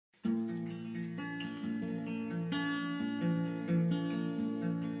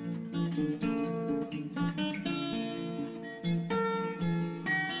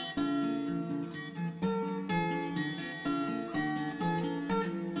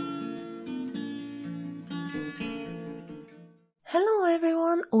Hello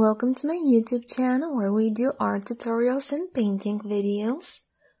everyone, welcome to my YouTube channel where we do art tutorials and painting videos.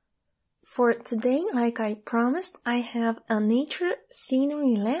 For today, like I promised, I have a nature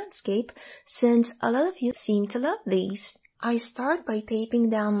scenery landscape since a lot of you seem to love these. I start by taping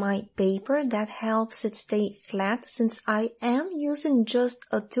down my paper. That helps it stay flat since I am using just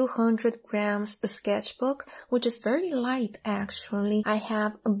a 200 grams sketchbook, which is very light actually. I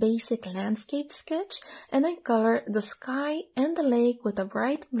have a basic landscape sketch and I color the sky and the lake with a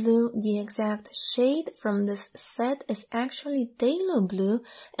bright blue. The exact shade from this set is actually phthalo blue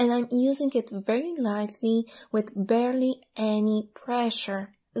and I'm using it very lightly with barely any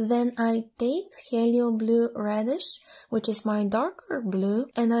pressure. Then I take helio blue reddish, which is my darker blue,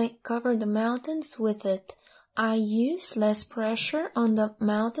 and I cover the mountains with it. I use less pressure on the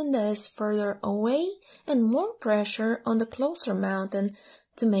mountain that is further away and more pressure on the closer mountain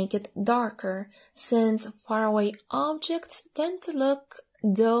to make it darker, since faraway objects tend to look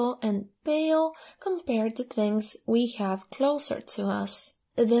dull and pale compared to things we have closer to us.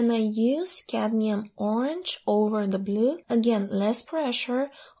 Then I use cadmium orange over the blue, again less pressure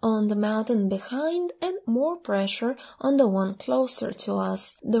on the mountain behind and more pressure on the one closer to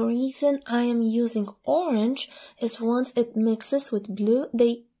us. The reason I am using orange is once it mixes with blue,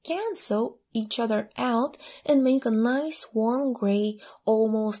 they cancel each other out and make a nice warm gray,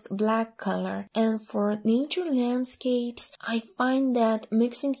 almost black color. And for nature landscapes, I find that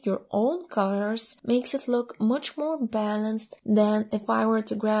mixing your own colors makes it look much more balanced than if I were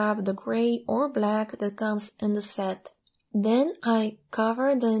to grab the gray or black that comes in the set. Then I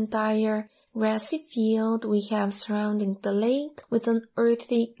cover the entire grassy field we have surrounding the lake with an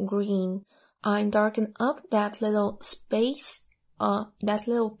earthy green. I darken up that little space, that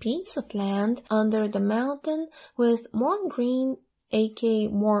little piece of land under the mountain with more green, aka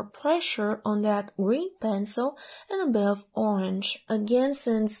more pressure on that green pencil and a bit of orange. Again,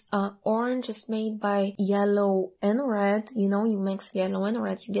 since orange is made by yellow and red, you mix yellow and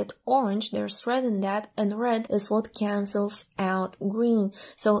red, you get orange, there's red in that, and red is what cancels out green.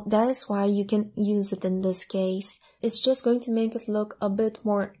 So that is why you can use it in this case. It's just going to make it look a bit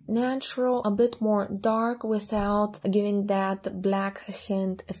more natural, a bit more dark without giving that black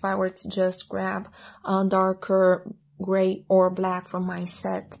hint if I were to just grab a darker gray or black from my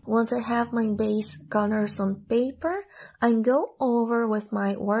set. Once I have my base colors on paper, I go over with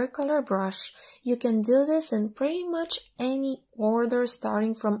my watercolor brush. You can do this in pretty much any order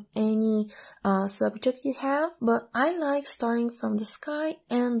starting from any subject you have, but I like starting from the sky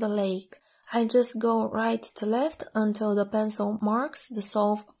and the lake. I just go right to left until the pencil marks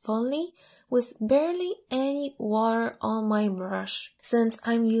dissolve fully with barely any water on my brush. Since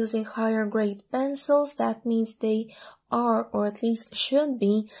I'm using higher grade pencils, that means they are, or at least should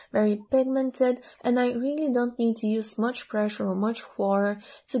be, very pigmented, and I really don't need to use much pressure or much water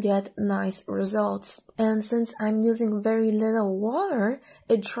to get nice results. And since I'm using very little water,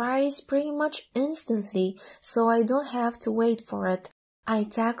 it dries pretty much instantly, so I don't have to wait for it. I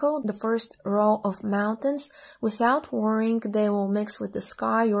tackle the first row of mountains without worrying they will mix with the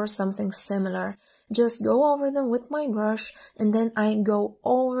sky or something similar. Just go over them with my brush and then I go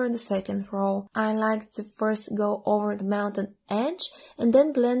over the second row. I like to first go over the mountain edge and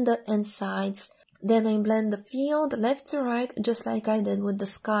then blend the insides. Then I blend the field left to right just like I did with the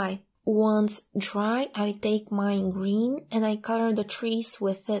sky. Once dry, I take my green and I color the trees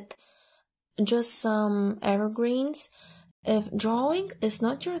with it. Just some evergreens. If drawing is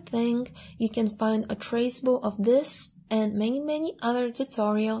not your thing, you can find a traceable of this and many other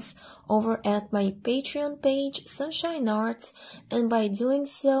tutorials over at my Patreon page, Sunshine Arts, and by doing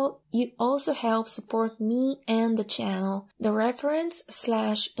so, you also help support me and the channel. The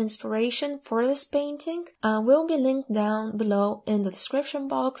reference/inspiration for this painting will be linked down below in the description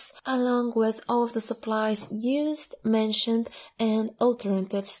box, along with all of the supplies used, mentioned, and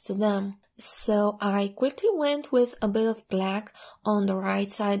alternatives to them. So I quickly went with a bit of black on the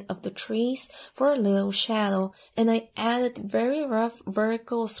right side of the trees for a little shadow, and I added very rough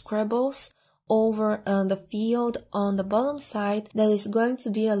vertical scribbles over the field on the bottom side that is going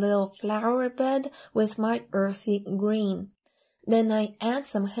to be a little flower bed with my earthy green. Then I add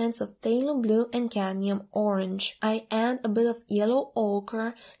some hints of phthalo blue and cadmium orange. I add a bit of yellow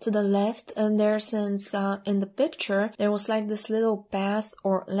ochre to the left and there, since in the picture there was like this little path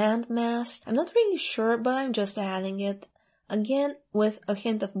or landmass. I'm not really sure, but I'm just adding it. Again with a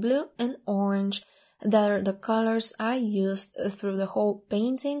hint of blue and orange. That are the colors I used through the whole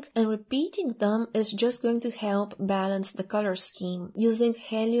painting, and repeating them is just going to help balance the color scheme. Using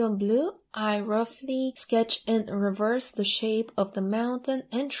helio blue, I roughly sketch and reverse the shape of the mountain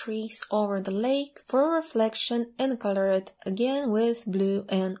and trees over the lake for a reflection and color it again with blue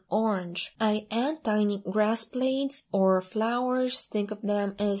and orange. I add tiny grass blades or flowers, think of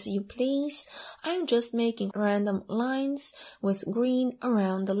them as you please. I'm just making random lines with green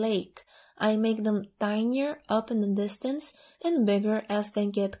around the lake. I make them tinier up in the distance and bigger as they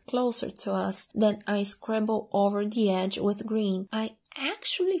get closer to us. Then I scribble over the edge with green. I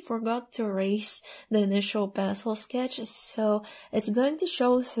actually forgot to erase the initial pencil sketch, so it's going to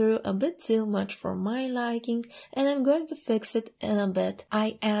show through a bit too much for my liking, and I'm going to fix it in a bit.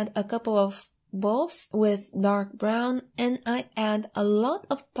 I add a couple of bulbs with dark brown, and I add a lot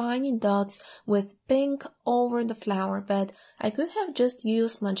of tiny dots with pink over the flower bed. I could have just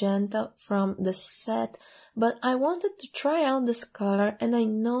used magenta from the set, but I wanted to try out this color and I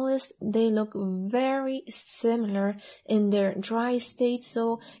noticed they look very similar in their dry state,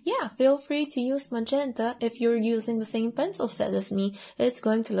 so yeah, feel free to use magenta if you're using the same pencil set as me. It's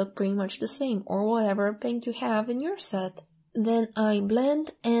going to look pretty much the same, or whatever pink you have in your set. Then I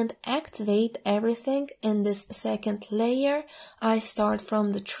blend and activate everything in this second layer. I start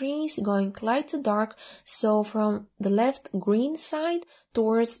from the trees going light to dark, so from the left green side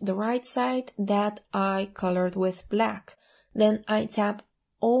towards the right side that I colored with black. Then I tap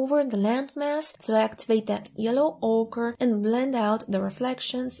over the landmass to activate that yellow ochre and blend out the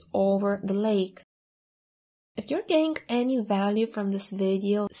reflections over the lake. If you're getting any value from this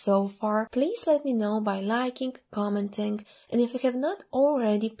video so far, please let me know by liking, commenting, and if you have not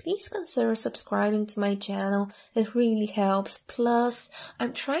already, please consider subscribing to my channel. It really helps. Plus,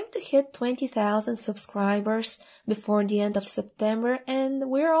 I'm trying to hit 20,000 subscribers before the end of September, and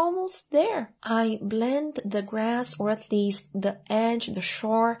we're almost there. I blend the grass, or at least the edge, the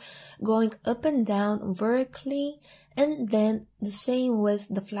shore, going up and down vertically, and then the same with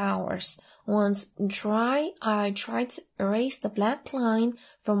the flowers. Once dry, I try to erase the black line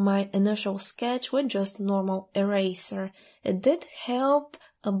from my initial sketch with just a normal eraser. It did help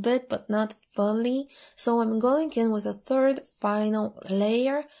a bit, but not fully, so I'm going in with a third final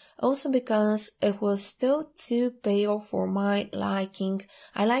layer, also because it was still too pale for my liking.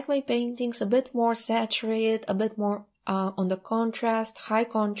 I like my paintings a bit more saturated, a bit more on the contrast, high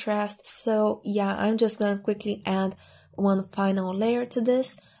contrast. So yeah, I'm just gonna quickly add one final layer to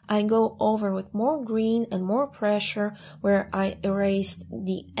this. I go over with more green and more pressure where I erased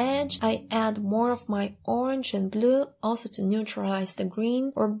the edge. I add more of my orange and blue also to neutralize the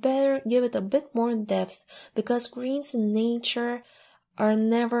green, or better, give it a bit more depth, because greens in nature are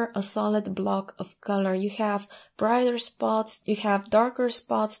never a solid block of color. You have brighter spots, you have darker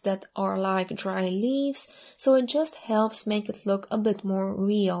spots that are like dry leaves, so it just helps make it look a bit more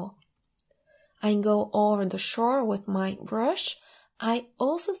real. I go over the shore with my brush. I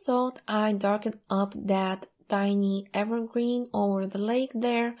also thought I'd darken up that tiny evergreen over the lake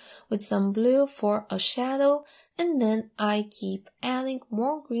there with some blue for a shadow, and then I keep adding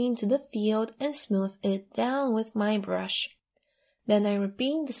more green to the field and smooth it down with my brush. Then I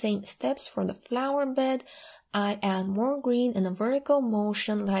repeat the same steps for the flower bed. I add more green in a vertical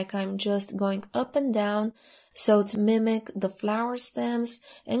motion, like I'm just going up and down, so to mimic the flower stems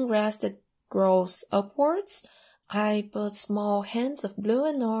and grass that grows upwards. I put small hints of blue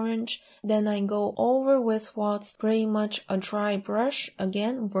and orange, then I go over with what's pretty much a dry brush,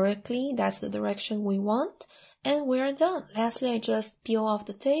 again vertically, that's the direction we want, and we're done. Lastly, I just peel off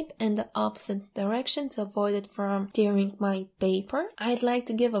the tape in the opposite direction to avoid it from tearing my paper. I'd like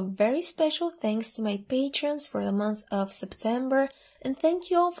to give a very special thanks to my patrons for the month of September, and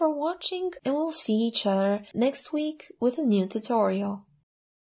thank you all for watching, and we'll see each other next week with a new tutorial.